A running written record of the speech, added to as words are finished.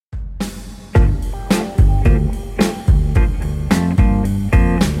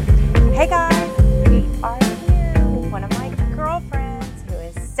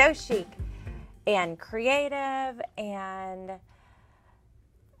so chic and creative and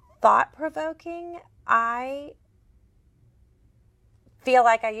thought-provoking. I feel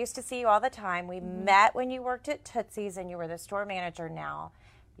like I used to see you all the time. We met when you worked at Tootsie's and you were the store manager now.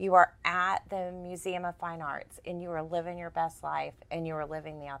 You are at the Museum of Fine Arts and you are living your best life and you are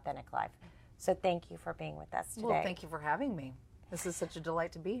living the authentic life. So thank you for being with us today. Well, thank you for having me. This is such a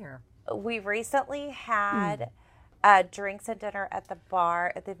delight to be here. We recently had drinks and dinner at the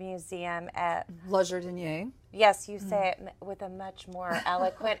bar at the museum at Le Jardinier. Yes, you say it with a much more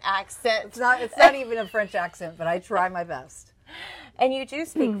eloquent accent. It's not even a French accent, but I try my best. And you do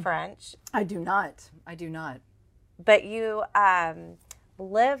speak French. I do not. But you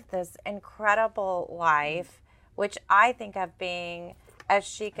live this incredible life, which I think of being as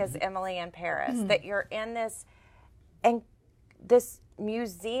chic as Emily in Paris, that you're in this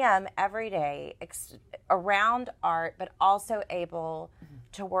museum every day around art, but also able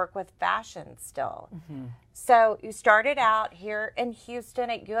to work with fashion still. So you started out here in Houston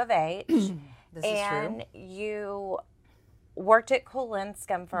at U of H, This is true. You worked at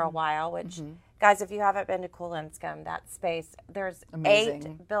Kulinskum for a while, which, guys, if you haven't been to Kulinskum, that space, there's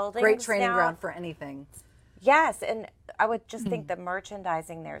Amazing. 8 buildings Great training now. ground for anything. Yes, and I would just think the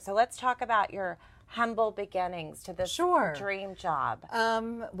merchandising there. So let's talk about your humble beginnings to this dream job.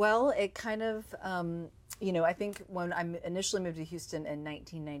 Well, it kind of, I think when I initially moved to Houston in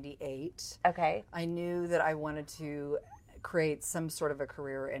 1998, Okay. I knew that I wanted to create some sort of a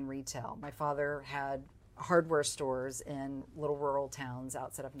career in retail. My father had hardware stores in little rural towns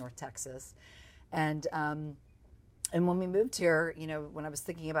outside of North Texas. And when we moved here, when I was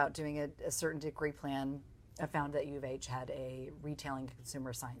thinking about doing a certain degree plan, I found that U of H had a retailing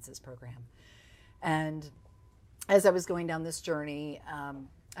consumer sciences program. And as I was going down this journey,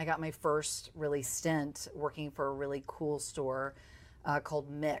 I got my first really stint working for a really cool store called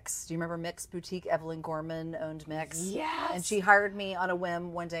Mix. Do you remember Mix Boutique? Evelyn Gorman owned Mix. Yes. And she hired me on a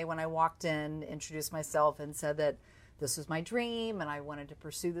whim one day when I walked in, introduced myself, and said that this was my dream and I wanted to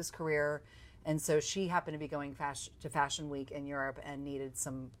pursue this career. And so she happened to be going to Fashion Week in Europe and needed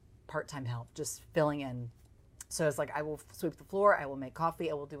some part-time help, just filling in. So I was like, I will sweep the floor, I will make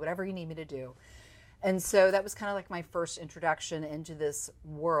coffee, I will do whatever you need me to do. And so that was kind of like my first introduction into this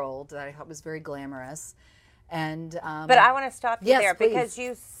world that I thought was very glamorous. And but I want to stop you there please. because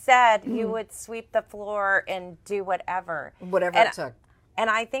you said you would sweep the floor and do whatever. It took. And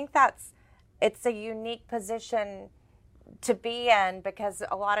I think it's a unique position to be in because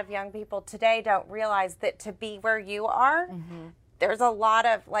a lot of young people today don't realize that to be where you are, there's a lot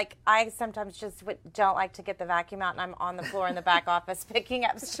of, I sometimes just don't like to get the vacuum out and I'm on the floor in the back office picking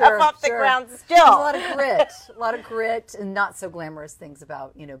up stuff off the ground still. There's a lot of grit and not so glamorous things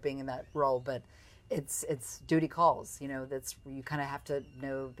about, being in that role, but it's duty calls, that's where you kind of have to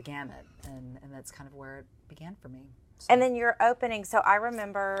know the gamut, and that's kind of where it began for me. So. And then your opening, so I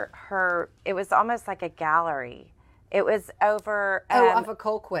remember it was almost like a gallery. It was over... off of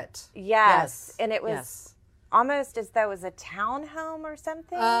Colquitt. Yes. And it was almost as though it was a townhome or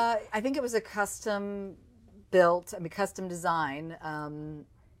something? I think it was a custom design.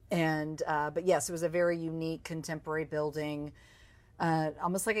 But yes, it was a very unique contemporary building,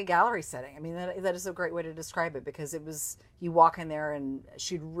 almost like a gallery setting. I mean, that is a great way to describe it because you walk in there and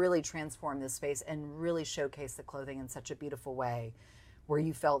she'd really transform this space and really showcase the clothing in such a beautiful way where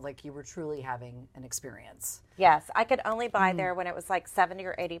you felt like you were truly having an experience. Yes, I could only buy there when it was like 70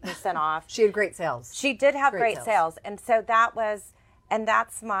 or 80% off. She had great sales. She did have great sales. And so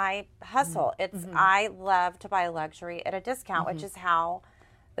that's my hustle. I love to buy luxury at a discount, which is how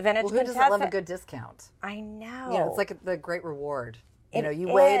the Vintage Who doesn't love a good discount? I know. It's like the great reward. You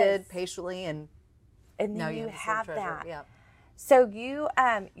It waited is. patiently and then now you have that. Yeah. So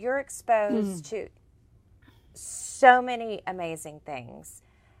you're exposed to so many amazing things.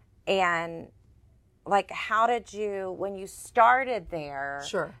 And how did you, when you started there,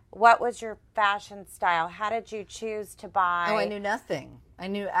 what was your fashion style? How did you choose to buy? Oh, I knew nothing. I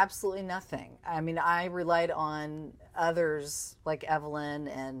knew absolutely nothing. I mean, I relied on others like Evelyn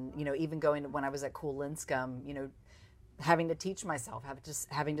and, even going when I was at Kulinskum, having to teach myself,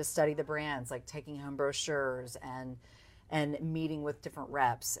 having to study the brands, like taking home brochures and meeting with different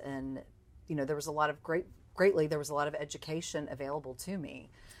reps. And, there was a lot of there was a lot of education available to me.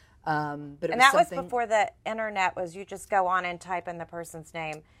 But that was before the internet was you just go on and type in the person's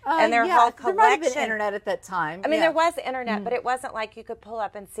name and their whole collection. There might have been internet at that time. I mean, there was internet, but it wasn't like you could pull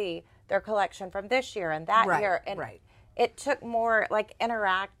up and see their collection from this year and that year. And it took more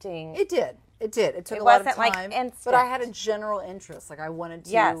interacting. It did. It took a lot of time. Instant. But I had a general interest. I wanted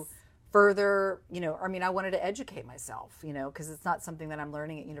to further, I wanted to educate myself, because it's not something that I'm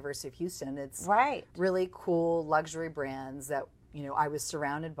learning at University of Houston. It's Right. really cool luxury brands that, I was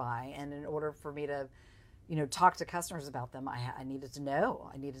surrounded by. And in order for me to, talk to customers about them, I needed to know.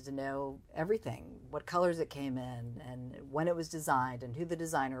 I needed to know everything, what colors it came in and when it was designed and who the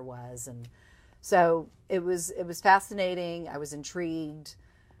designer was. And so it was fascinating. I was intrigued.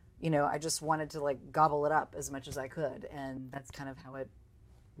 I just wanted to like gobble it up as much as I could. And that's kind of how it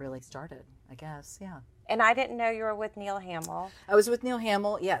really started, I guess. Yeah. And I didn't know you were with Neil Hamill. I was with Neil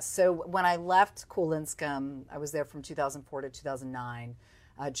Hamill, yes. So when I left Kool Linscomb, I was there from 2004 to 2009.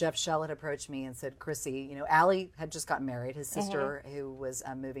 Jeff Shell had approached me and said, Chrissy, Allie had just gotten married, his sister, who was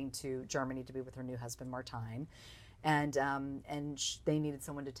moving to Germany to be with her new husband, Martijn. And they needed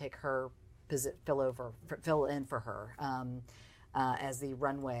someone to take her, fill in for her as the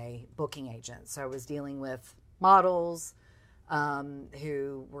runway booking agent. So I was dealing with models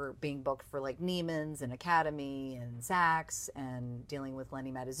who were being booked for like Neiman's and Academy and Saks, and dealing with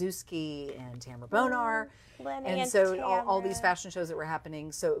Lenny Mataszewski and Tamara Bonar. Lenny and so all these fashion shows that were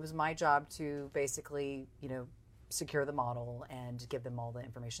happening. So it was my job to basically, secure the model and give them all the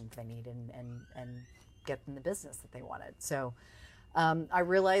information that they need and get them the business that they wanted. So I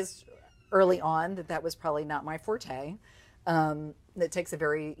realized early on that was probably not my forte. It takes a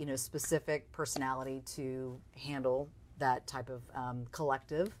very, specific personality to handle that type of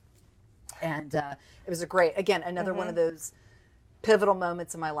collective. And it was another one of those pivotal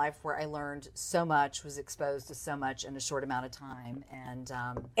moments in my life where I learned so much, was exposed to so much in a short amount of time.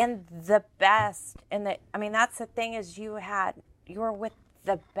 And the best, that's the thing, is you were with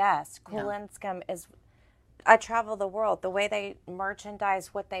the best. Kool Linscomb is, I travel the world, the way they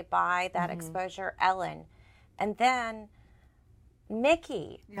merchandise, what they buy, that exposure, Ellen. And then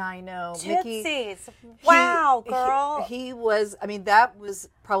Mickey. Yeah, I know. Tootsies. Mickey, wow, girl. He was, that was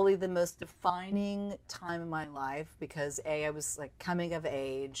probably the most defining time in my life because I was like coming of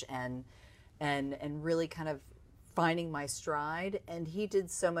age and really kind of finding my stride. And he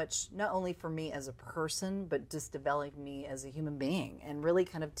did so much, not only for me as a person, but just developing me as a human being and really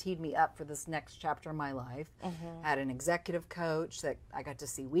kind of teed me up for this next chapter of my life. Had an executive coach that I got to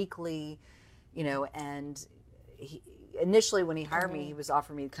see weekly, and initially when he hired me, he was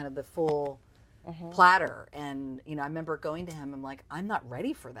offering me kind of the full platter. And, I remember going to him, I'm like, I'm not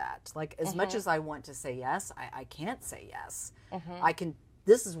ready for that. Like, as much as I want to say yes, I can't say yes.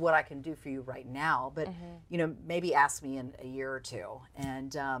 This is what I can do for you right now. But, maybe ask me in a year or two.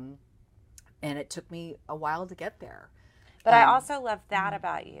 And it took me a while to get there. But I also love that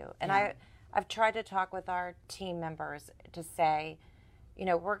about you. And I've tried to talk with our team members to say,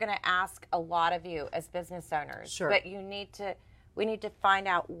 we're going to ask a lot of you as business owners, but we need to find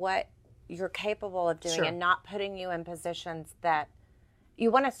out what you're capable of doing and not putting you in positions that you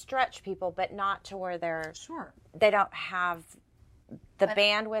want to stretch people, but not to where they don't have the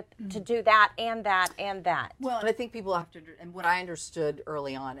bandwidth to do that and that and that. Well, and I think people have to, and what I understood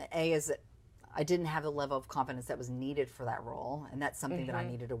early on, is that I didn't have the level of confidence that was needed for that role. And that's something that I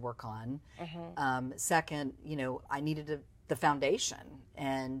needed to work on. Second, I needed the foundation,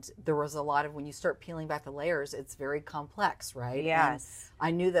 and there was a lot of, when you start peeling back the layers, it's very complex, right? Yes. And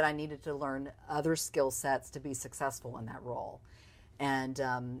I knew that I needed to learn other skill sets to be successful in that role. And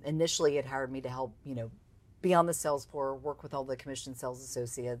initially it hired me to help, be on the sales floor, work with all the commissioned sales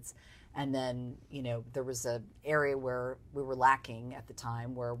associates. And then, there was an area where we were lacking at the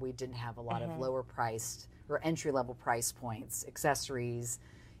time, where we didn't have a lot of lower priced or entry level price points, accessories,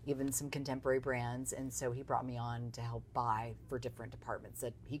 even some contemporary brands. And so he brought me on to help buy for different departments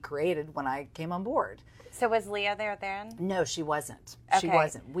that he created when I came on board. So was Leah there then? No, she wasn't. Okay. She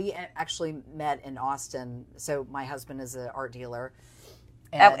wasn't. We actually met in Austin. So my husband is an art dealer.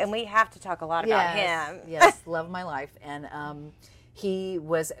 And we have to talk a lot about him. Yes, love of my life. And we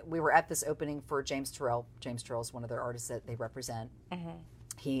were at this opening for James Turrell. James Turrell is one of their artists that they represent.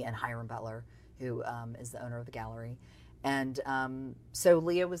 He and Hiram Butler, who is the owner of the gallery. And so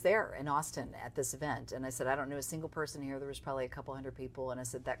Leah was there in Austin at this event. And I said, I don't know a single person here. There was probably a couple hundred people. And I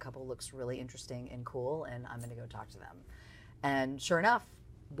said, that couple looks really interesting and cool, and I'm going to go talk to them. And sure enough,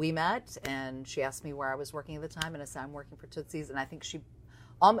 we met, and she asked me where I was working at the time. And I said, I'm working for Tootsie's. And I think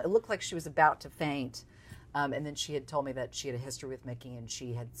it looked like she was about to faint. And then she had told me that she had a history with Mickey, and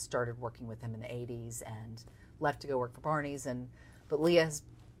she had started working with him in the 80s and left to go work for Barney's. But Leah has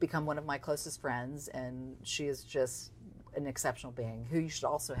become one of my closest friends, and she is just an exceptional being who you should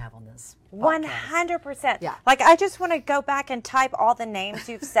also have on this podcast. 100%. Yeah. Like, I just want to go back and type all the names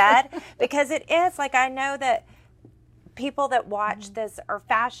you've said because it is like, I know that people that watch this are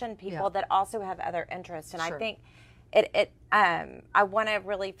fashion people that also have other interests. And I think I want to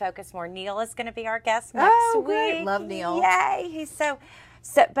really focus more. Neil is going to be our guest next week. Great. Love Neil. Yay. He's so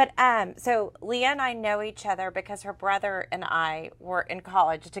Leah and I know each other because her brother and I were in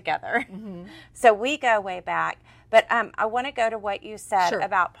college together. Mm-hmm. So we go way back. But I want to go to what you said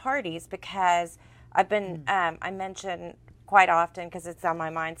about parties, because I've been, I mention quite often, because it's on my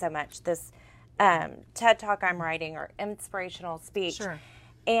mind so much, this TED Talk I'm writing, or inspirational speech. Sure.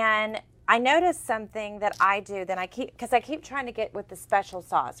 And I noticed something that I do that I keep trying to get with the special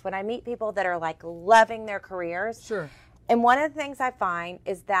sauce when I meet people that are like loving their careers. Sure. And one of the things I find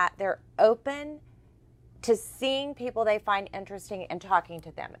is that they're open to seeing people they find interesting and talking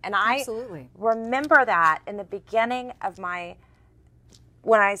to them. And I remember that in the beginning of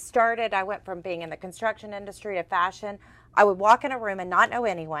when I started, I went from being in the construction industry to fashion. I would walk in a room and not know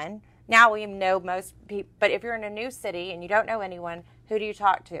anyone. Now we know most people, but if you're in a new city and you don't know anyone, who do you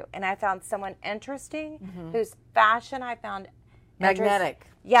talk to? And I found someone interesting whose fashion I found magnetic.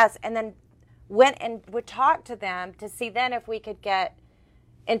 Yes, and then went and would talk to them to see then if we could get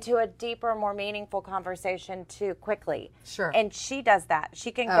into a deeper, more meaningful conversation too quickly. Sure. And she does that. She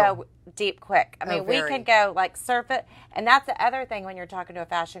can go deep quick. I mean, we can go like surf it. And that's the other thing when you're talking to a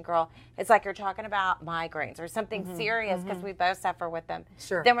fashion girl. It's like you're talking about migraines or something serious, because we both suffer with them.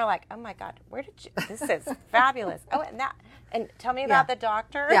 Sure. Then we're like, oh my God, this is fabulous. Oh, and tell me about the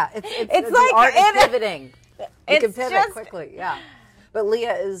doctor. Yeah, it's like the art of pivoting. You can pivot quickly. Yeah. But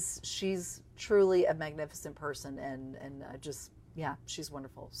Leah she's truly a magnificent person, and she's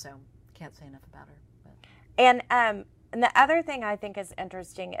wonderful. So can't say enough about her. But. And the other thing I think is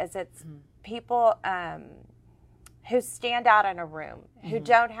interesting is it's people who stand out in a room, who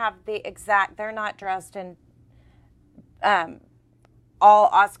don't have they're not dressed in all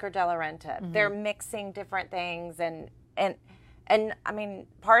Oscar de la Renta. They're mixing different things, and I mean,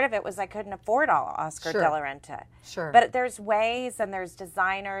 part of it was I couldn't afford all Oscar de la Renta. Sure. But there's ways, and there's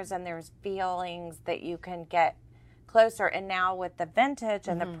designers, and there's feelings that you can get closer. And now with the vintage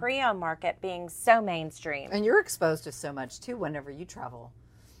and the pre-owned market being so mainstream. And you're exposed to so much, too, whenever you travel.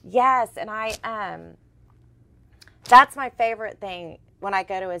 Yes, and that's my favorite thing when I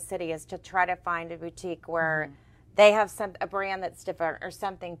go to a city, is to try to find a boutique where they have a brand that's different or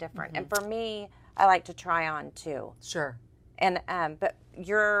something different. And for me, I like to try on, too. Sure. And but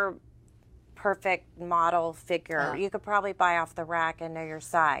your perfect model figure, you could probably buy off the rack and know your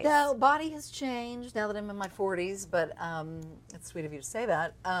size. No, body has changed now that I'm in my 40s, but it's sweet of you to say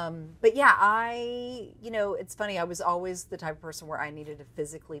that. But yeah, it's funny. I was always the type of person where I needed to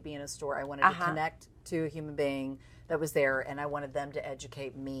physically be in a store. I wanted to connect to a human being that was there, and I wanted them to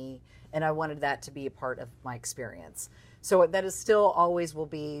educate me, and I wanted that to be a part of my experience. So that is still always will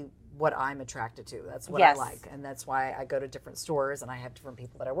be what I'm attracted to. That's what I like. And that's why I go to different stores, and I have different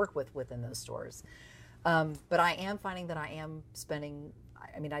people that I work with within those stores. But I am finding that I am spending,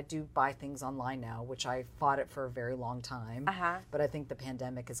 I do buy things online now, which I fought it for a very long time. But I think the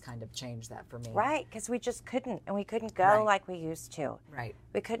pandemic has kind of changed that for me. Right, because we just couldn't, and we couldn't go like we used to. Right.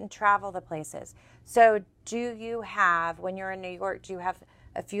 We couldn't travel the places. So do you have, when you're in New York, do you have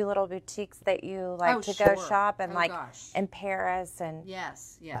a few little boutiques that you like to go shop and in Paris and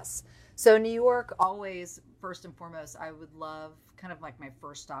yes. So New York, always first and foremost, I would love kind of like my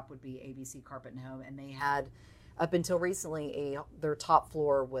first stop would be ABC Carpet and Home, and they had up until recently their top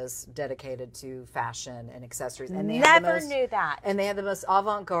floor was dedicated to fashion and accessories, and they knew that. And they had the most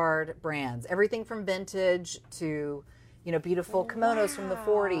avant-garde brands, everything from vintage to beautiful kimonos from the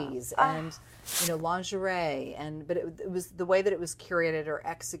 40s and lingerie, but it was the way that it was curated or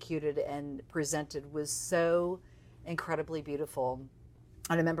executed and presented was so incredibly beautiful.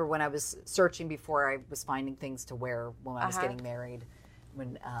 I remember when I was searching before I was finding things to wear when I was getting married,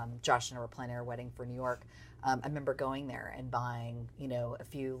 when Josh and I were planning our wedding for New York. I remember going there and buying, a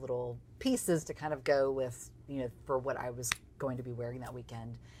few little pieces to kind of go with, for what I was going to be wearing that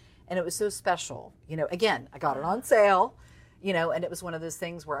weekend. And it was so special. Again, I got it on sale, and it was one of those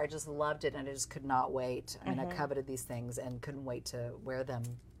things where I just loved it and I just could not wait. I mean, I coveted these things and couldn't wait to wear them.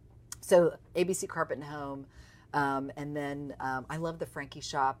 So ABC Carpet and Home. And then I love the Frankie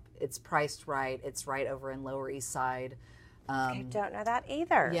shop. It's priced right. It's right over in Lower East Side. I don't know that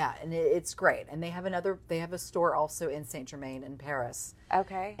either. Yeah, and it's great. And they have a store also in Saint Germain in Paris.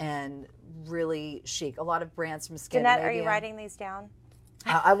 Okay. And really chic. A lot of brands from Scandinavia. Jeanette, are you writing these down?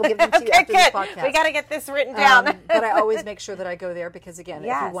 I will give them to you after this podcast. We got to get this written down. But I always make sure that I go there because, again,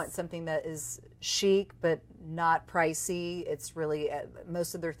 if you want something that is chic but not pricey, it's really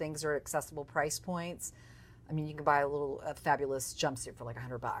most of their things are accessible price points. I mean, you can buy a fabulous jumpsuit for like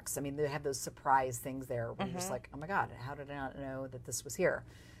 $100. I mean, they have those surprise things there where you're just like, oh my God, how did I not know that this was here?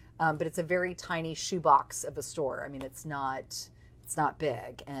 but it's a very tiny shoebox of a store. I mean, it's not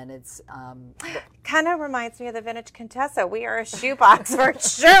big, and it's kind of reminds me of the vintage Contessa. We are a shoebox for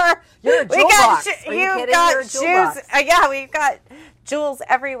sure. You're a jewel box. Are you kidding? You're a jewel box. Yeah, we've got jewels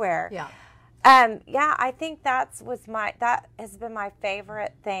everywhere. Yeah. Yeah, I think that has been my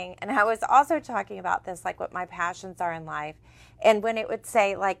favorite thing. And I was also talking about this, like what my passions are in life. And when it would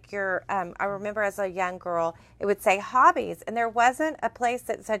say like I remember as a young girl, it would say hobbies, and there wasn't a place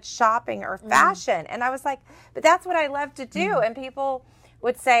that said shopping or fashion. And I was like, but that's what I love to do. And people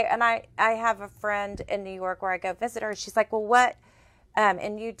would say, and I have a friend in New York where I go visit her. She's like, well, what,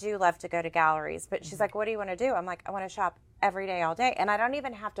 and you do love to go to galleries, but she's like, what do you want to do? I'm like, I want to shop every day, all day. And I don't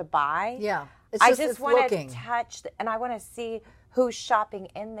even have to buy. Yeah. I just want to touch, and I want to see who's shopping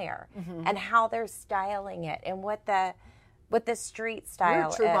in there and how they're styling it and what the street style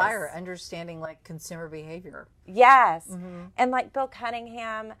is. You're a true buyer, understanding like consumer behavior. Yes. And like Bill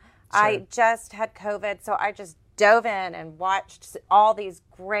Cunningham, sure. I just had COVID, so I just dove in and watched all these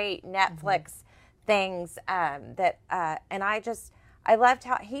great Netflix things and I loved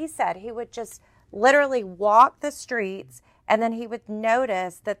how he said he would just literally walk the streets, and then he would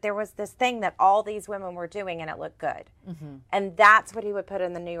notice that there was this thing that all these women were doing and it looked good. And that's what he would put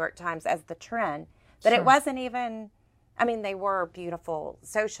in the New York Times as the trend. But it wasn't even, I mean, they were beautiful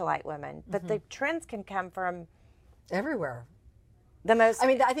socialite women, but the trends can come from everywhere.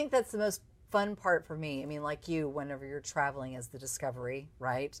 I think that's the most fun part for me. I mean, like you, whenever you're traveling, is the discovery,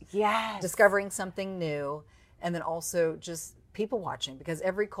 right? Yes. Discovering something new, and then also just people watching, because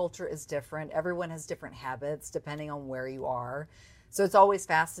every culture is different. Everyone has different habits depending on where you are. So it's always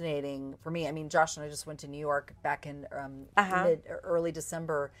fascinating for me. I mean, Josh and I just went to New York back in early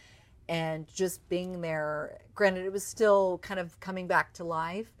December, and just being there, granted, it was still kind of coming back to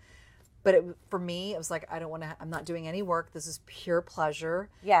life, but for me, it was like, I'm not doing any work. This is pure pleasure.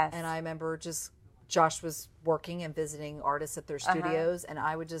 Yes. And I remember Josh was working and visiting artists at their studios, and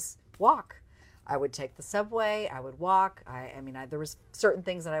I would just walk. I would take the subway. I would walk. There was certain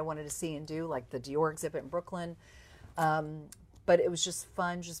things that I wanted to see and do, like the Dior exhibit in Brooklyn. But it was just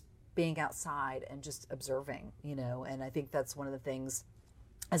fun, just being outside and just observing, and I think that's one of the things,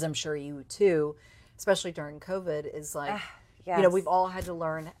 as I'm sure you too, especially during COVID, is like, yes. We've all had to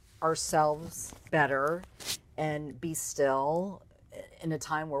learn ourselves better and be still in a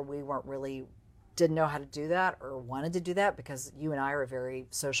time where we didn't know how to do that or wanted to do that, because you and I are very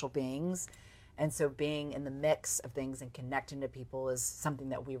social beings. And so being in the mix of things and connecting to people is something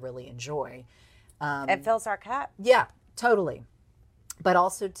that we really enjoy. It fills our cup. Yeah, totally. But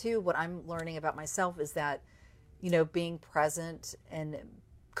also, too, what I'm learning about myself is that, being present and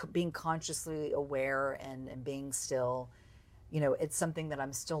being consciously aware and being still, it's something that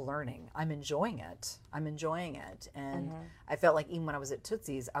I'm still learning. I'm enjoying it. And I felt like even when I was at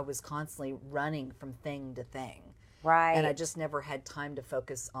Tootsie's, I was constantly running from thing to thing. Right. And I just never had time to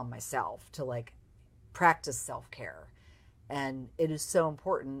focus on myself, to like practice self-care. And it is so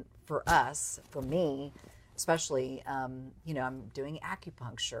important for us, for me, especially, I'm doing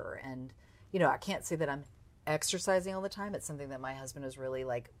acupuncture, and, I can't say that I'm exercising all the time. It's something that my husband is really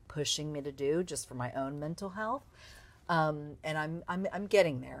like pushing me to do just for my own mental health. And I'm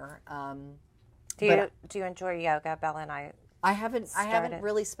getting there. Do you enjoy yoga? Bella and I haven't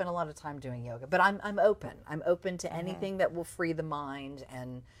really spent a lot of time doing yoga, but I'm open. I'm open to anything that will free the mind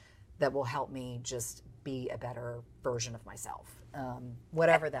and that will help me just be a better version of myself,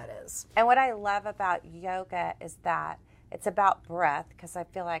 whatever that is. And what I love about yoga is that it's about breath, because I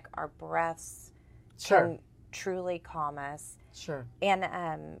feel like our breaths can truly calm us. Sure.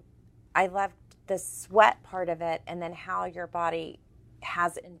 And I love the sweat part of it, and then how your body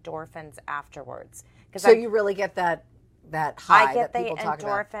has endorphins afterwards. So you really get that high. I get that the people talk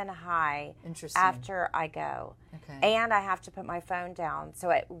endorphin about. high Interesting. after I go. Okay. And I have to put my phone down.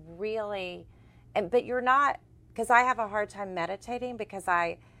 So it really, but you're not, because I have a hard time meditating, because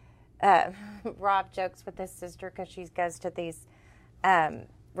Rob jokes with his sister, because she goes to these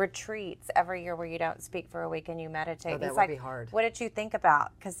retreats every year where you don't speak for a week and you meditate. Oh, that He's would like, be hard. what did you think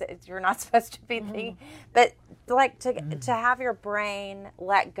about? Because you're not supposed to be thinking. But like to have your brain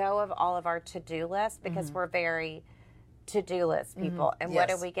let go of all of our to-do lists, because we're very to-do list people. And what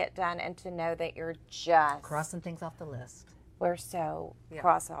do we get done? And to know that you're just crossing things off the list. We're so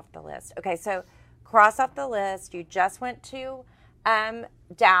cross off the list. Okay, so cross off the list. You just went to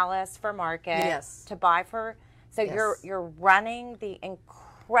Dallas for market to buy for. So you're running the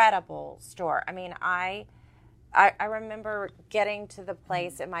incredible store. I mean, I remember getting to the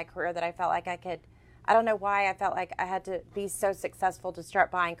place in my career that I felt like I could. I don't know why I felt like I had to be so successful to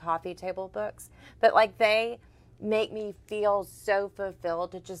start buying coffee table books, but like make me feel so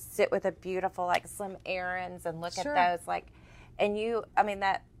fulfilled to just sit with a beautiful like Slim Aarons and look Sure. at those like, and you, I mean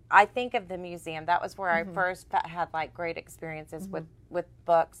that I think of the museum. That was where I first had like great experiences with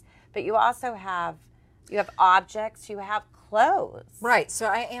books. But you also have objects, you have clothes. Right. So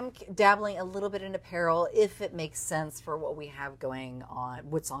I am dabbling a little bit in apparel if it makes sense for what we have going on,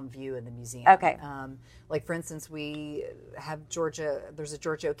 what's on view in the museum. Okay. Like, for instance, we have there's a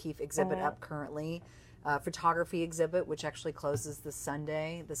Georgia O'Keeffe exhibit up currently, photography exhibit, which actually closes this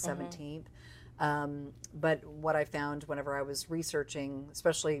Sunday, the 17th. But what I found whenever I was researching,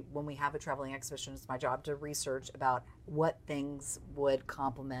 especially when we have a traveling exhibition, it's my job to research about what things would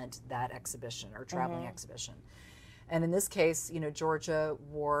complement that exhibition or traveling exhibition. And in this case, Georgia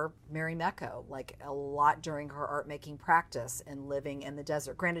wore Mary Mecco like a lot during her art making practice and living in the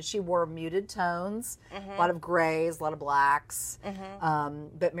desert. Granted, she wore muted tones, a lot of grays, a lot of blacks.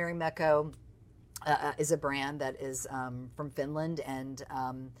 But Mary Mecco is a brand that is from Finland and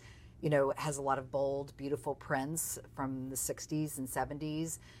has a lot of bold, beautiful prints from the 60s and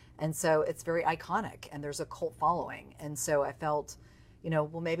 70s. And so it's very iconic and there's a cult following. And so I felt,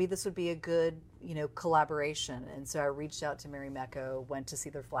 well, maybe this would be a good, collaboration. And so I reached out to Mary Mecco, went to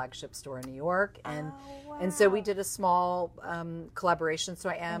see their flagship store in New York. And so we did a small collaboration. So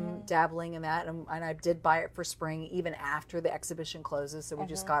I am dabbling in that. And I did buy it for spring, even after the exhibition closes. So we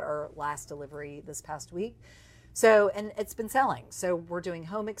just got our last delivery this past week. So, and it's been selling. So we're doing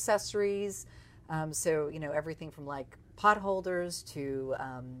home accessories. So, everything from like pot holders to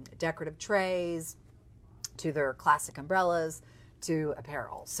decorative trays to their classic umbrellas to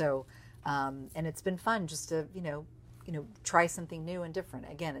apparel. So, and it's been fun just to, try something new and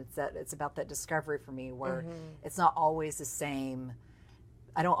different. Again, it's about that discovery for me where it's not always the same.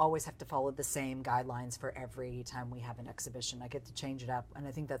 I don't always have to follow the same guidelines for every time we have an exhibition. I get to change it up. And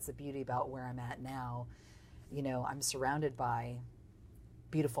I think that's the beauty about where I'm at now. I'm surrounded by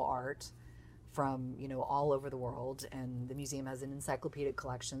beautiful art from, all over the world, and the museum has an encyclopedic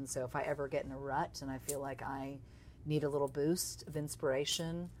collection. So if I ever get in a rut and I feel like I need a little boost of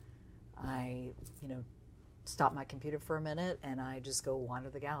inspiration, I, stop my computer for a minute and I just go wander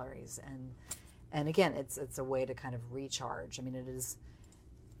the galleries. And again, it's a way to kind of recharge. I mean, it is,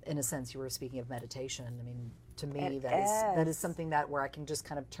 in a sense, you were speaking of meditation. I mean, to me, that is something that where I can just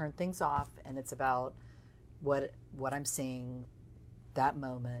kind of turn things off, and it's about what I'm seeing that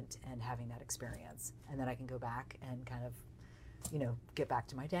moment and having that experience, and then I can go back and kind of get back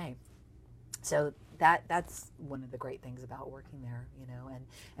to my day. So that's one of the great things about working there,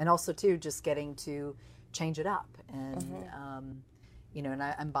 and also too just getting to change it up and and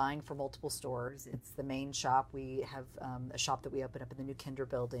I'm buying for multiple stores. It's the main shop. We have a shop that we opened up in the new Kinder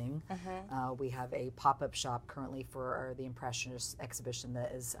building. We have a pop-up shop currently for the Impressionist exhibition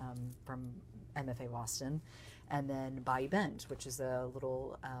that is from MFA Boston, and then Bayou Bend, which is a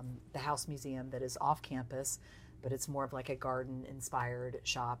little the house museum that is off campus, but it's more of like a garden-inspired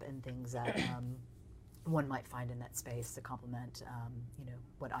shop and things that one might find in that space to complement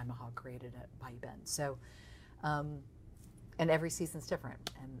what Imahog created at Bayou Bend. So, and every season's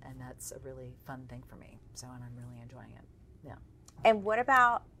different, and that's a really fun thing for me. So, and I'm really enjoying it. Yeah. And what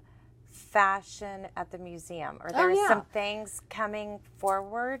about fashion at the museum? Are there some things coming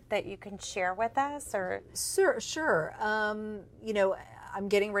forward that you can share with us? Or Sure. I'm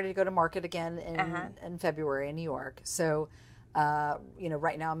getting ready to go to market again in February in New York. So,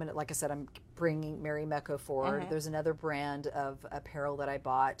 right now like I said, I'm bringing Mary Mecco forward. There's another brand of apparel that I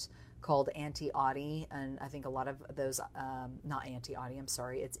bought called Anti-Audi, and I think a lot of those, not Anti-Audi, I'm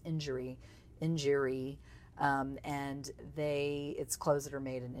sorry, it's Injury. And it's clothes that are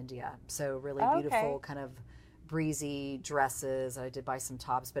made in India. So really beautiful kind of breezy dresses. I did buy some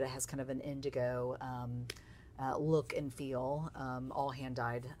tops, but it has kind of an indigo look and feel, all hand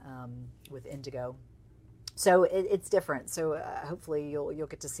dyed with indigo. So it's different. So hopefully you'll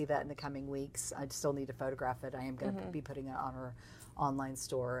get to see that in the coming weeks. I still need to photograph it. I am going to be putting it on our online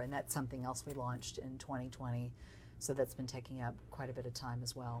store, and that's something else we launched in 2020. So that's been taking up quite a bit of time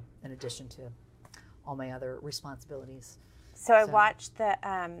as well, in addition to all my other responsibilities. So I watched the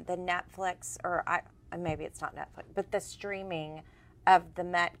Netflix, maybe it's not Netflix, but the streaming of the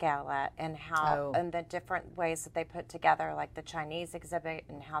Met Gala and how and the different ways that they put together, like the Chinese exhibit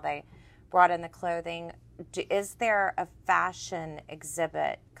and how they brought in the clothing. Is there a fashion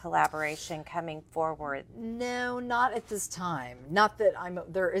exhibit collaboration coming forward? No, not at this time. Not that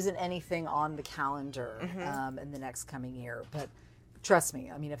there isn't anything on the calendar in the next coming year. But trust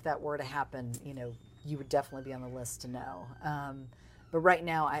me, I mean, if that were to happen, you would definitely be on the list to know. But right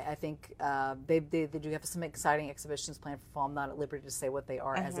now, I think they do have some exciting exhibitions planned for fall. I'm not at liberty to say what they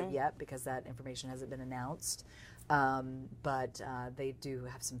are as of yet because that information hasn't been announced. But they do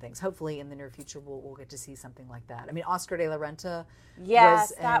have some things. Hopefully, in the near future, we'll get to see something like that. I mean, Oscar de la Renta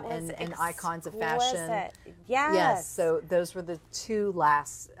was an icons of fashion. Yes. So those were the two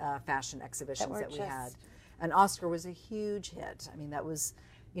last fashion exhibitions that we had. And Oscar was a huge hit. I mean, that was,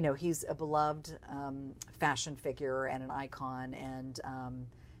 he's a beloved fashion figure and an icon. And,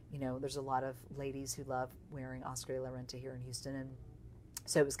 there's a lot of ladies who love wearing Oscar de la Renta here in Houston. And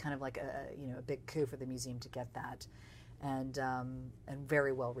so it was kind of like a big coup for the museum to get that. And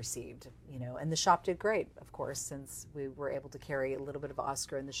very well received, And the shop did great, of course, since we were able to carry a little bit of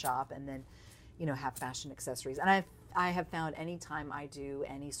Oscar in the shop and then, have fashion accessories. And I have found anytime I do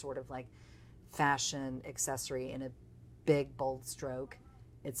any sort of like fashion accessory in a big, bold stroke,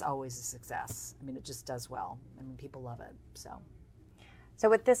 it's always a success. I mean, it just does well. I mean, people love it. So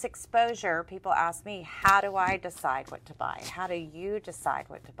with this exposure, people ask me, how do I decide what to buy? How do you decide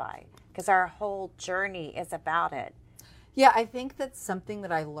what to buy? Because our whole journey is about it. Yeah, I think that's something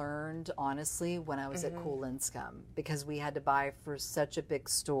that I learned, honestly, when I was at Kool Lipscomb, because we had to buy for such a big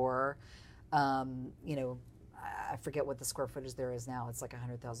store. I forget what the square footage there is now. It's like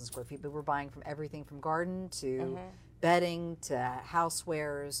 100,000 square feet. But we're buying from everything from garden to bedding to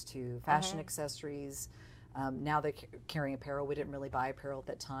housewares to fashion accessories. Now they're carrying apparel. We didn't really buy apparel at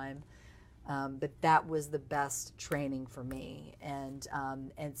that time. But that was the best training for me. And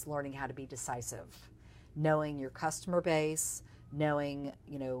it's learning how to be decisive. Knowing your customer base, knowing,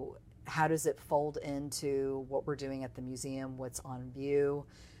 how does it fold into what we're doing at the museum, what's on view.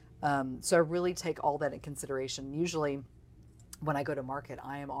 So I really take all that in consideration. Usually when I go to market,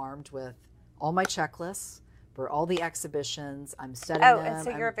 I am armed with all my checklists for all the exhibitions. I'm studying them. And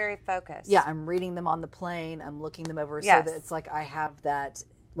so you're very focused. Yeah, I'm reading them on the plane. I'm looking them over so that it's like I have that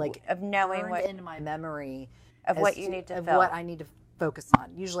of knowing what into my memory of what you need to of fill. what I need to focus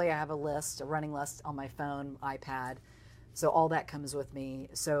on. Usually I have a running list on my phone, iPad. So all that comes with me.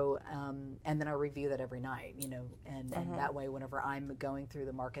 So, and then I review that every night, and that way, whenever I'm going through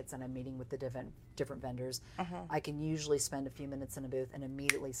the markets and I'm meeting with the different vendors, I can usually spend a few minutes in a booth and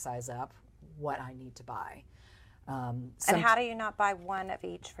immediately size up what I need to buy. And how do you not buy one of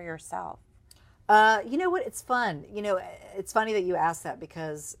each for yourself? You know what? It's fun. It's funny that you ask that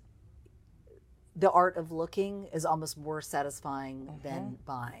because the art of looking is almost more satisfying than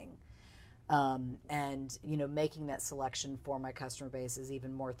buying. And, making that selection for my customer base is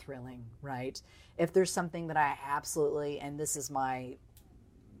even more thrilling, right? If there's something that I absolutely, and this is my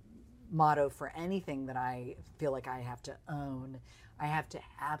motto for anything that I feel like I have to own, I have to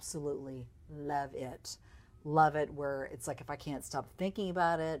absolutely love it. Love it where it's like if I can't stop thinking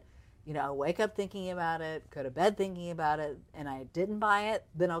about it, I wake up thinking about it, go to bed thinking about it, and I didn't buy it,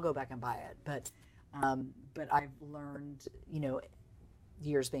 then I'll go back and buy it. But I've learned,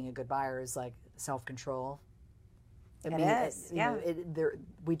 years being a good buyer is like self-control.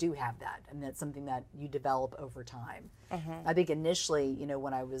 We do have that, and that's something that you develop over time. I think initially,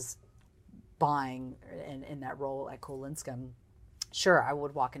 when I was buying in that role at Kool Lipscomb, sure, I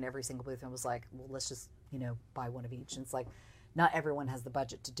would walk into every single booth and was like, well, let's just, buy one of each. And it's like, not everyone has the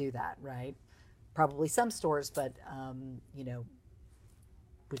budget to do that, right? Probably some stores, but,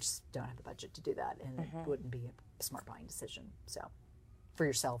 we just don't have the budget to do that, and it wouldn't be a smart buying decision. So, for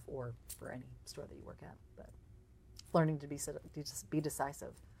yourself or for any store that you work at, but learning to be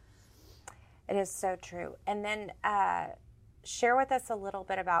decisive. It is so true. And then share with us a little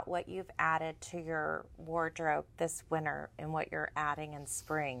bit about what you've added to your wardrobe this winter and what you're adding in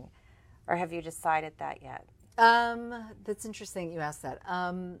spring, or have you decided that yet? That's interesting you asked that.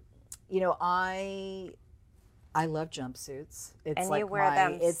 I love jumpsuits. It's and like you wear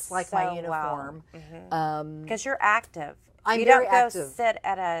them it's like so my uniform. Because you're active. I'm very active. You don't go sit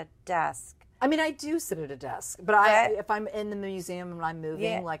at a desk. I mean, I do sit at a desk, but if I'm in the museum and I'm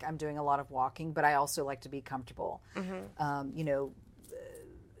moving, like I'm doing a lot of walking, but I also like to be comfortable.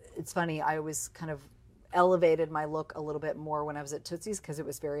 It's funny, I always kind of elevated my look a little bit more when I was at Tootsie's because it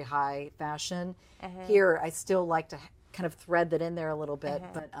was very high fashion. Here, I still like to kind of thread that in there a little bit,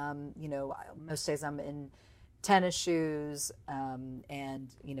 but, most days I'm in tennis shoes and,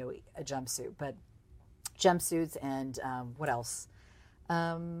 a jumpsuit, but jumpsuits and what else?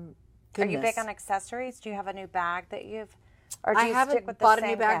 Are you big on accessories? Do you have a new bag that you've, or do I you haven't stick with the bought a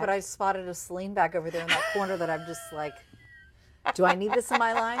same new bag, bag? but I spotted a Celine bag over there in that corner that I'm just like, do I need this in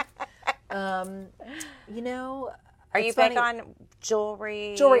my life? Are you big on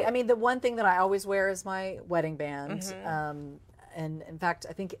jewelry? Jewelry. I mean, the one thing that I always wear is my wedding band. And in fact,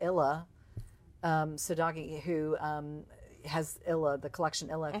 I think Illa Sadagi, who has Illa, the collection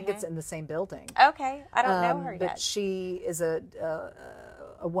Illa. I think it's in the same building. Okay, I don't know her But yet. she is a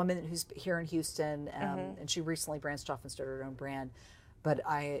woman who's here in Houston, and she recently branched off and started her own brand. But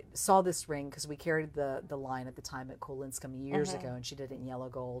I saw this ring because we carried the line at the time at Cole Linscomb years ago, and she did it in yellow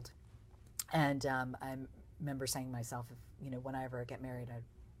gold. And I remember saying to myself, if, when I ever get married, I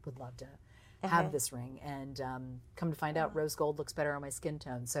would love to have this ring. And come to find out, rose gold looks better on my skin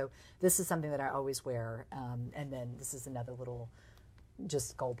tone. So this is something that I always wear. And then this is another little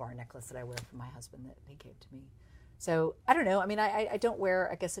just gold bar necklace that I wear for my husband that he gave to me. So I don't know. I mean, I don't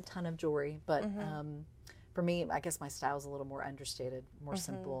wear, I guess, a ton of jewelry, but for me, I guess my style is a little more understated, more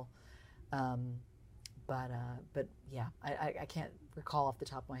simple. But yeah, I can't recall off the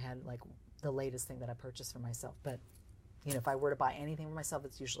top of my head like the latest thing that I purchased for myself. But if I were to buy anything for myself,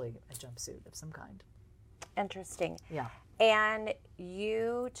 it's usually a jumpsuit of some kind. Interesting. Yeah. And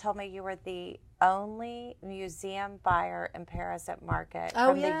you told me you were the only museum buyer in Paris at Market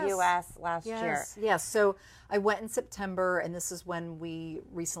from the U.S. last year. Yes. So I went in September, and this is when we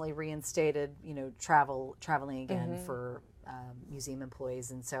recently reinstated, traveling again for museum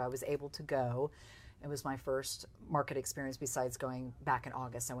employees, and so I was able to go. It was my first market experience besides going back in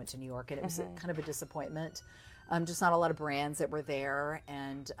August. I went to New York, and it was kind of a disappointment. Just not a lot of brands that were there,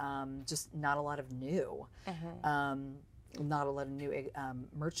 and just not a lot of new. Not a lot of new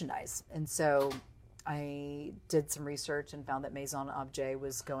merchandise. And so I did some research and found that Maison Objet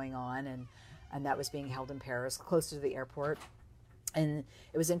was going on, and that was being held in Paris, close to the airport. And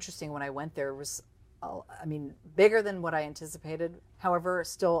it was interesting when I went there, it was, bigger than what I anticipated. However,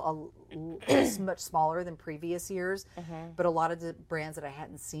 still much smaller than previous years. But a lot of the brands that I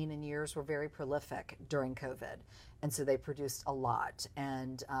hadn't seen in years were very prolific during COVID. And so they produced a lot.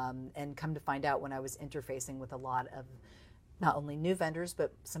 And come to find out, when I was interfacing with a lot of not only new vendors,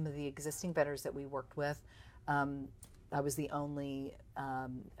 but some of the existing vendors that we worked with, I was the only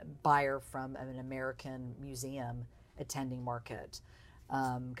buyer from an American museum attending Market.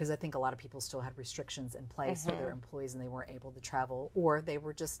 Because I think a lot of people still had restrictions in place for their employees, and they weren't able to travel, or they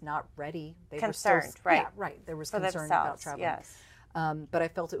were just not ready. They concerned, were still, right? Yeah, right. There was for concern themselves, about traveling. Yes. But I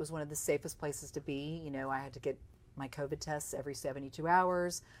felt it was one of the safest places to be. I had to get my COVID tests every 72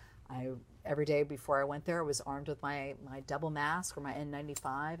 hours. Every day before I went there, I was armed with my double mask or my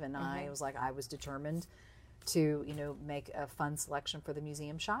N95, and I was determined to make a fun selection for the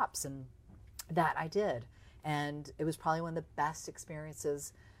museum shops, and that I did. And it was probably one of the best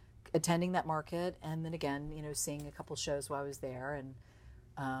experiences attending that market, and then again, seeing a couple shows while I was there, and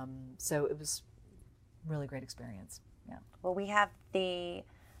so it was a really great experience. Yeah. Well, we have the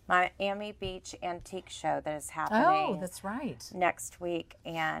Miami Beach Antique Show that is happening. Oh, that's right. Next week,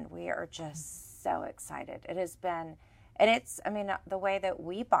 and we are just so excited. It has been, and the way that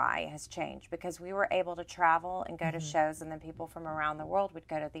we buy has changed because we were able to travel and go to shows, and then people from around the world would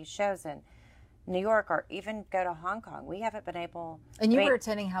go to these shows in New York or even go to Hong Kong. We haven't been able. And you were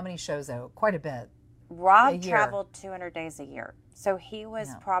attending how many shows though? Quite a bit. Rob traveled 200 days a year, so he was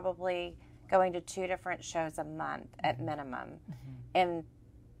probably going to 2 different shows a month at minimum, and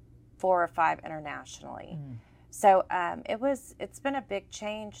 4 or 5 internationally. So it's been a big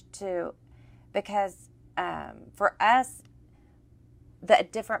change because for us, the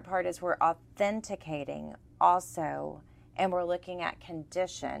different part is we're authenticating also, and we're looking at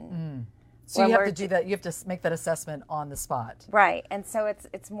condition. So you have to do that. You have to make that assessment on the spot, right? And so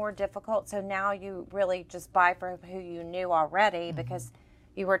it's more difficult. So now you really just buy from who you knew already because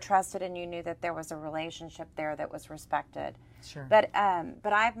you were trusted and you knew that there was a relationship there that was respected. Sure. But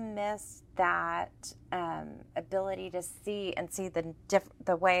I've missed that ability to see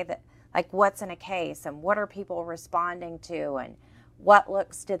the way that, like, what's in a case and what are people responding to and what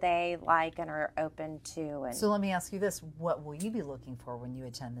looks do they like and are open to. And so let me ask you this: what will you be looking for when you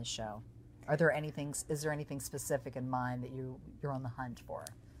attend this show? Is there anything specific in mind that you're on the hunt for?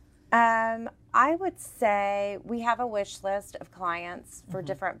 I would say we have a wish list of clients for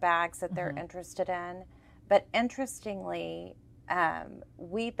different bags that they're interested in. But interestingly,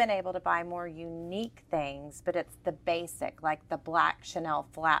 we've been able to buy more unique things, but it's the basic, like the black Chanel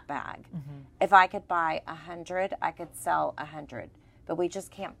flat bag. If I could buy 100, I could sell 100, but we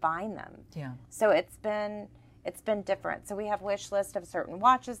just can't find them. Yeah. So it's been different. So we have wish list of certain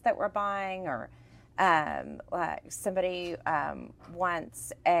watches that we're buying, or somebody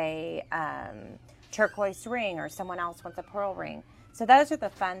wants a turquoise ring, or someone else wants a pearl ring. So those are the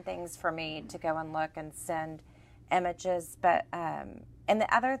fun things for me to go and look and send images. But and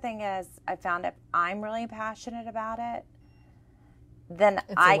the other thing is, I found if I'm really passionate about it, then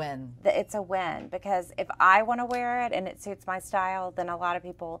it's a win, because if I want to wear it and it suits my style, then a lot of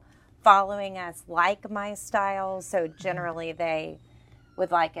people following us like my style, so generally they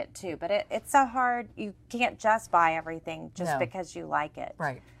would like it too. But it's so hard. You can't just buy everything just because you like it.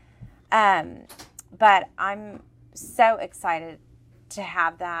 Right. But I'm so excited to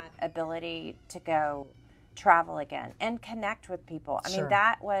have that ability to go travel again and connect with people. I mean,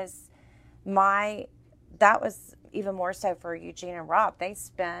 that was even more so for Eugene and Rob. They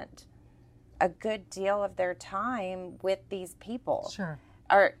spent a good deal of their time with these people. Sure.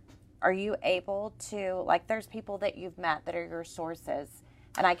 Are you able to, like, there's people that you've met that are your sources,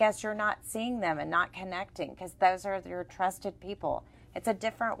 and I guess you're not seeing them and not connecting because those are your trusted people. It's a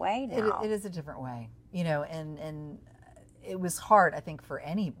different way now. It is a different way, you know, and it was hard, I think, for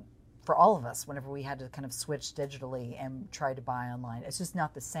all of us whenever we had to kind of switch digitally and try to buy online. It's just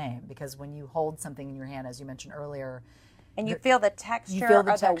not the same because when you hold something in your hand, as you mentioned earlier, and you feel the texture or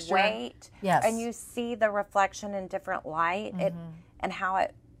the weight, and you see the reflection in different light, and how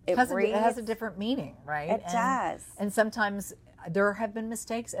it breathes. It has a different meaning, right? It does. And sometimes there have been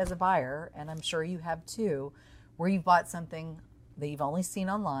mistakes as a buyer, and I'm sure you have too, where you've bought something that you've only seen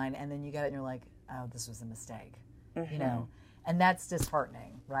online, and then you get it and you're like, oh, this was a mistake, you know? And that's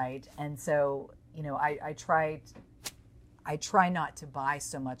disheartening, right? And so, you know, I try not to buy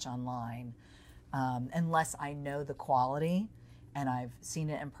so much online unless I know the quality and I've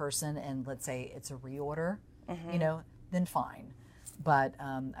seen it in person, and let's say it's a reorder, you know, then fine. But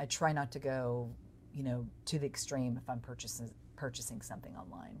I try not to go, you know, to the extreme if I'm purchasing something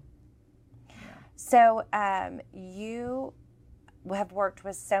online. Yeah. So you have worked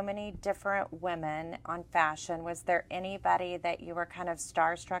with so many different women on fashion. Was there anybody that you were kind of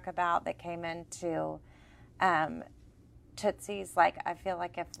starstruck about that came into Tootsie's? Like, I feel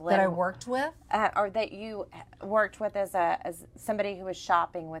like if Lynn, that I worked with, or that you worked with as somebody who was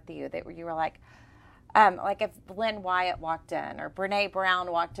shopping with you, that you were like if Lynn Wyatt walked in or Brene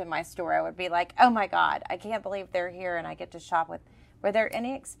Brown walked in my store, I would be like, oh my God, I can't believe they're here and I get to shop with. Were there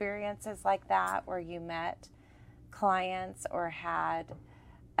any experiences like that where you met clients or had?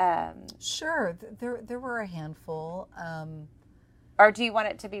 Sure, there were a handful. Or do you want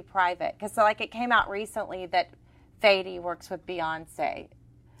it to be private? Because it came out recently that Fady works with Beyonce.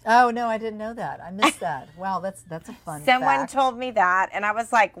 Oh no, I didn't know that. I missed that. Wow, that's a fun Someone fact. told me that, and I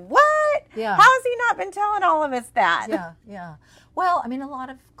was like, what? Yeah. How has he not been telling all of us that? Yeah. Well, I mean, a lot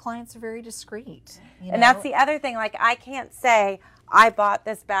of clients are very discreet. And that's the other thing. Like, I can't say, I bought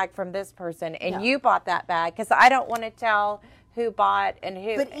this bag from this person, and you bought that bag, because I don't want to tell who bought and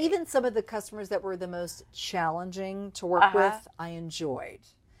who. But even some of the customers that were the most challenging to work with, I enjoyed.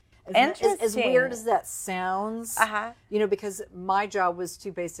 Interesting. As weird as that sounds, you know, because my job was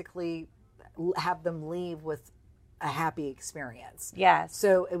to basically have them leave with a happy experience. Yes.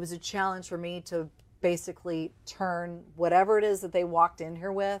 So it was a challenge for me to basically turn whatever it is that they walked in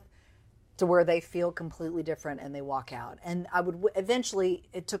here with to where they feel completely different and they walk out. And I would eventually,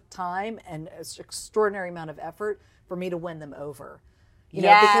 it took time and an extraordinary amount of effort for me to win them over. You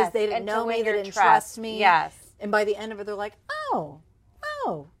know, because they didn't know me, they didn't trust me. Yes. And by the end of it, they're like, oh,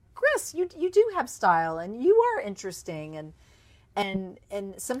 Chris, you do have style and you are interesting. And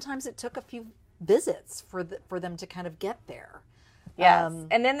sometimes it took a few visits for them to kind of get there. Yes.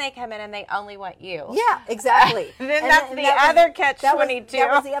 And then they come in and they only want you. Yeah, exactly. Then that's the other catch-22. That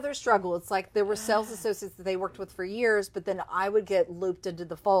was the other struggle. It's like there were sales associates that they worked with for years, but then I would get looped into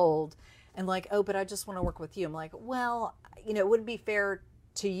the fold and like, oh, but I just want to work with you. I'm like, well, you know, it wouldn't be fair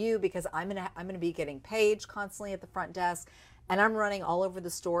to you because I'm gonna be getting paged constantly at the front desk. And I'm running all over the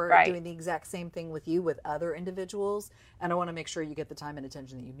store doing the exact same thing with you with other individuals. And I want to make sure you get the time and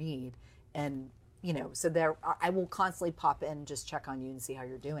attention that you need. And, you know, so I will constantly pop in and just check on you and see how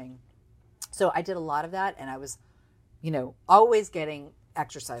you're doing. So I did a lot of that. And I was, you know, always getting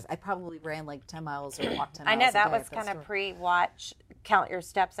exercise. I probably ran like 10 miles or walked 10 miles. I know that was kind of pre-watch, count your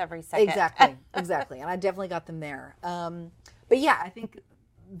steps every second. Exactly. And I definitely got them there. But yeah, I think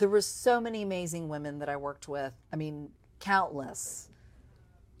there were so many amazing women that I worked with. I mean, countless,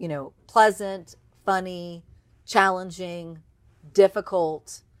 you know, pleasant, funny, challenging,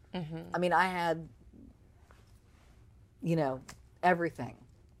 difficult. I mean, I had, you know, everything,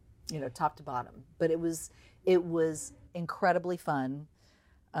 you know, top to bottom, but it was incredibly fun.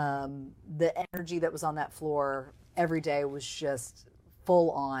 The energy that was on that floor every day was just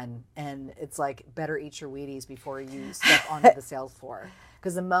full on. And it's like, better eat your Wheaties before you step onto the sales floor.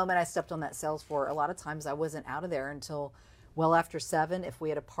 Because the moment I stepped on that sales floor, a lot of times I wasn't out of there until well after 7. If we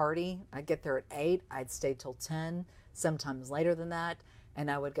had a party, I'd get there at 8. I'd stay till 10, sometimes later than that, and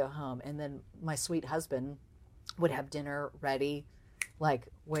I would go home. And then my sweet husband would have dinner ready, like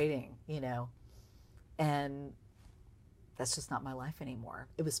waiting, you know. And that's just not my life anymore.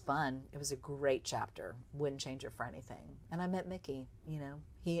 It was fun. It was a great chapter. Wouldn't change it for anything. And I met Mickey,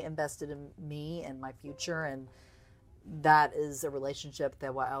 he invested in me and my future. And that is a relationship that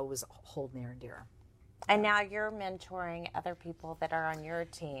I always hold near and dear. And now you're mentoring other people that are on your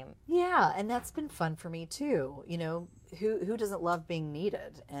team. Yeah, and that's been fun for me too. Who doesn't love being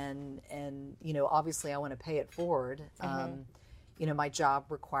needed? And obviously I want to pay it forward. My job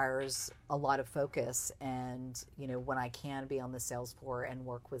requires a lot of focus, and when I can be on the sales floor and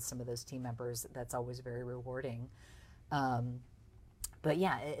work with some of those team members, that's always very rewarding. But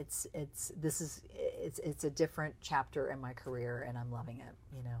yeah, it's a different chapter in my career, and I'm loving it.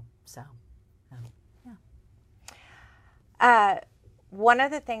 So. One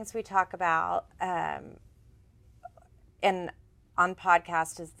of the things we talk about on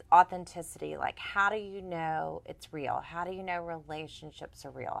podcast is authenticity. Like, how do you know it's real? How do you know relationships are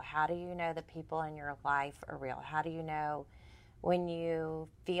real? How do you know the people in your life are real? How do you know when you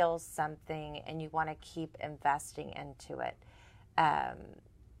feel something and you want to keep investing into it?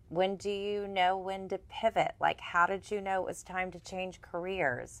 When do you know when to pivot? Like, how did you know it was time to change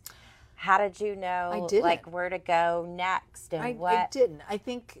careers? How did you know, like, where to go next and what? I didn't. I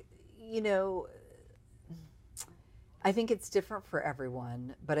think, I think it's different for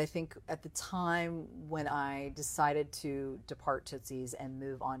everyone. But I think at the time when I decided to depart Tootsie's and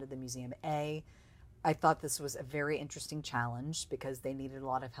move on to the museum, I thought this was a very interesting challenge because they needed a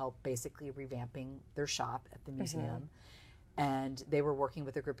lot of help basically revamping their shop at the museum. And they were working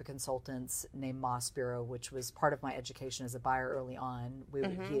with a group of consultants named Moss Bureau, which was part of my education as a buyer early on.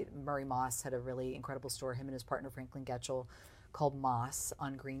 Murray Moss had a really incredible store, him and his partner Franklin Getchell, called Moss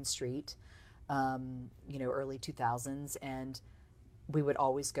on Green Street, early 2000s. And we would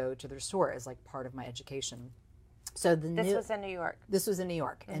always go to their store as like part of my education. So this was in New York. This was in New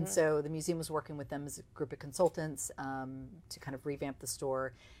York. And so the museum was working with them as a group of consultants to kind of revamp the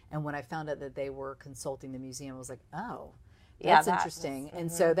store. And when I found out that they were consulting the museum, I was like, oh, that's interesting.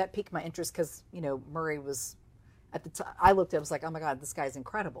 And so that piqued my interest because, Murray was, at the time, I looked at it, I was like, oh my God, this guy's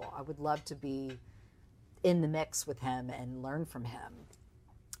incredible. I would love to be in the mix with him and learn from him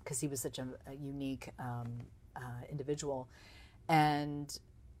because he was such a unique individual. And,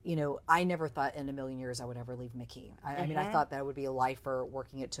 I never thought in a million years I would ever leave Mickey. I mean, I thought that I would be a lifer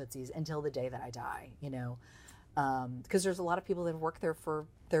working at Tootsie's until the day that I die, because there's a lot of people that have worked there for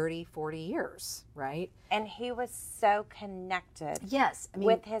 30, 40 years, right? And he was so connected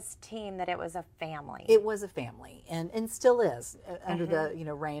with his team that it was a family. It was a family, and still is, under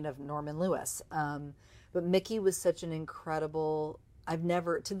the reign of Norman Lewis. But Mickey was such an incredible,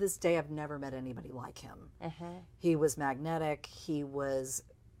 to this day, I've never met anybody like him. He was magnetic, he was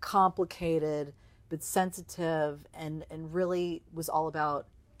complicated, but sensitive, and really was all about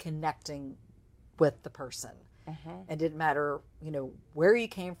connecting with the person. It didn't matter, where you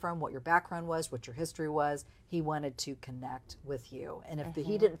came from, what your background was, what your history was. He wanted to connect with you. And if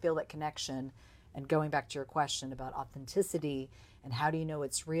he didn't feel that connection, and going back to your question about authenticity and how do you know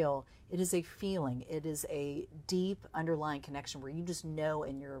it's real, it is a feeling. It is a deep underlying connection where you just know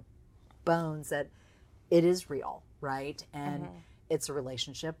in your bones that it is real, right? And it's a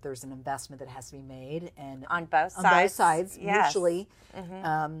relationship. There's an investment that has to be made, and on both sides, mutually,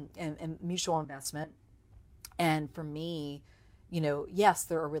 and mutual investment. And for me, yes,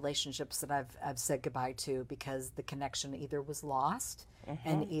 there are relationships that I've said goodbye to because the connection either was lost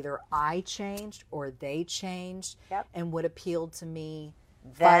and either I changed or they changed. And what appealed to me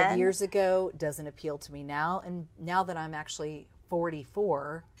 5 years ago doesn't appeal to me now. And now that I'm actually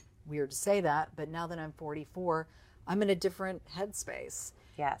 44, weird to say that, but now that I'm 44, I'm in a different headspace.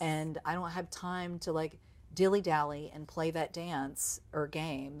 And I don't have time to like dilly-dally and play that dance or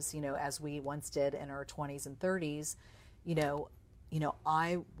games, as we once did in our 20s and 30s.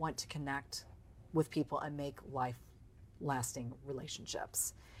 I want to connect with people and make life-lasting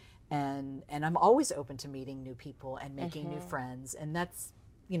relationships. And I'm always open to meeting new people and making new friends. And that's,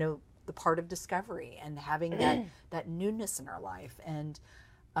 the part of discovery and having that newness in our life. And,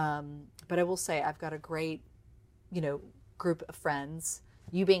 but I will say I've got a great, group of friends,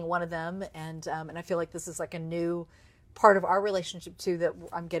 you being one of them. And I feel like this is like a new part of our relationship too, that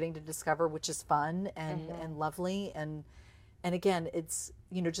I'm getting to discover, which is fun and lovely. And again, it's,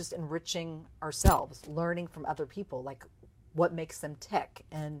 just enriching ourselves, learning from other people, like what makes them tick.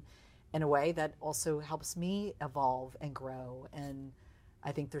 And in a way that also helps me evolve and grow. And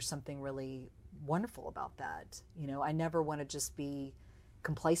I think there's something really wonderful about that. I never want to just be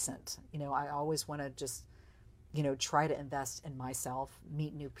complacent. I always want to just, try to invest in myself,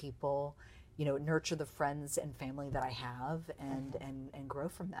 meet new people, nurture the friends and family that I have and grow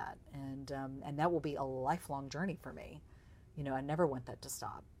from that. And that will be a lifelong journey for me. I never want that to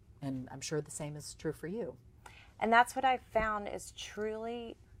stop. And I'm sure the same is true for you. And that's what I've found is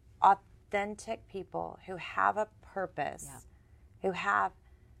truly authentic people who have a purpose, who have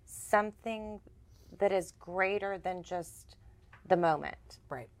something that is greater than just the moment.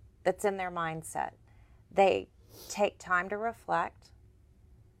 Right. That's in their mindset. They take time to reflect,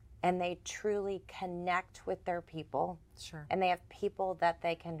 and they truly connect with their people. Sure. And they have people that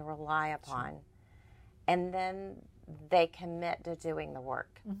they can rely upon. And then they commit to doing the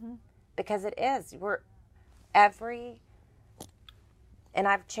work. Because it is. And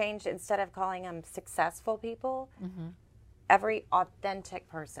I've changed, instead of calling them successful people, every authentic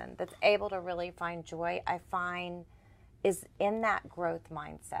person that's able to really find joy, I find, is in that growth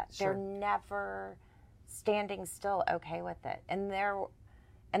mindset. Sure. They're never standing still, okay with it. And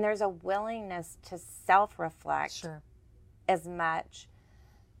there's a willingness to self-reflect Sure. as much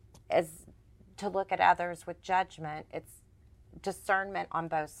as to look at others with judgment. It's discernment on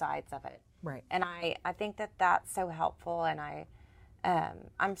both sides of it. Right. And I think that that's so helpful, and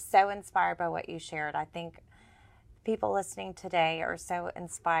I'm so inspired by what you shared. I think people listening today are so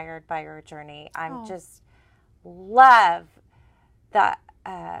inspired by your journey. I'm just love that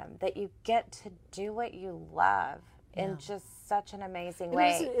you get to do what you love in just such an amazing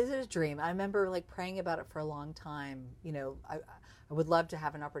way. It is a dream. I remember like praying about it for a long time. I would love to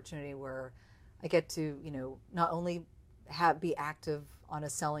have an opportunity where I get to, not only be active on a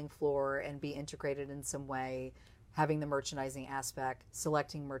selling floor and be integrated in some way, having the merchandising aspect,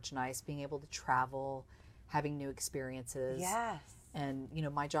 selecting merchandise, being able to travel, having new experiences. Yes. And,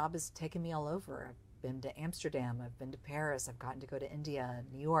 my job has taken me all over. I've been to Amsterdam, I've been to Paris, I've gotten to go to India,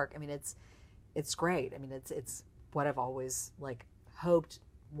 New York. I mean, it's great. I mean, it's what I've always hoped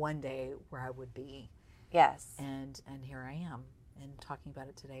one day where I would be. Yes. And here I am. And talking about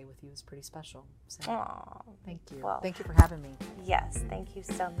it today with you is pretty special. So Aww. thank you. Well, thank you for having me. Yes. Thank you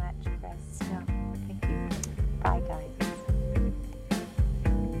so much, Chris. Yeah, thank you. Bye, guys.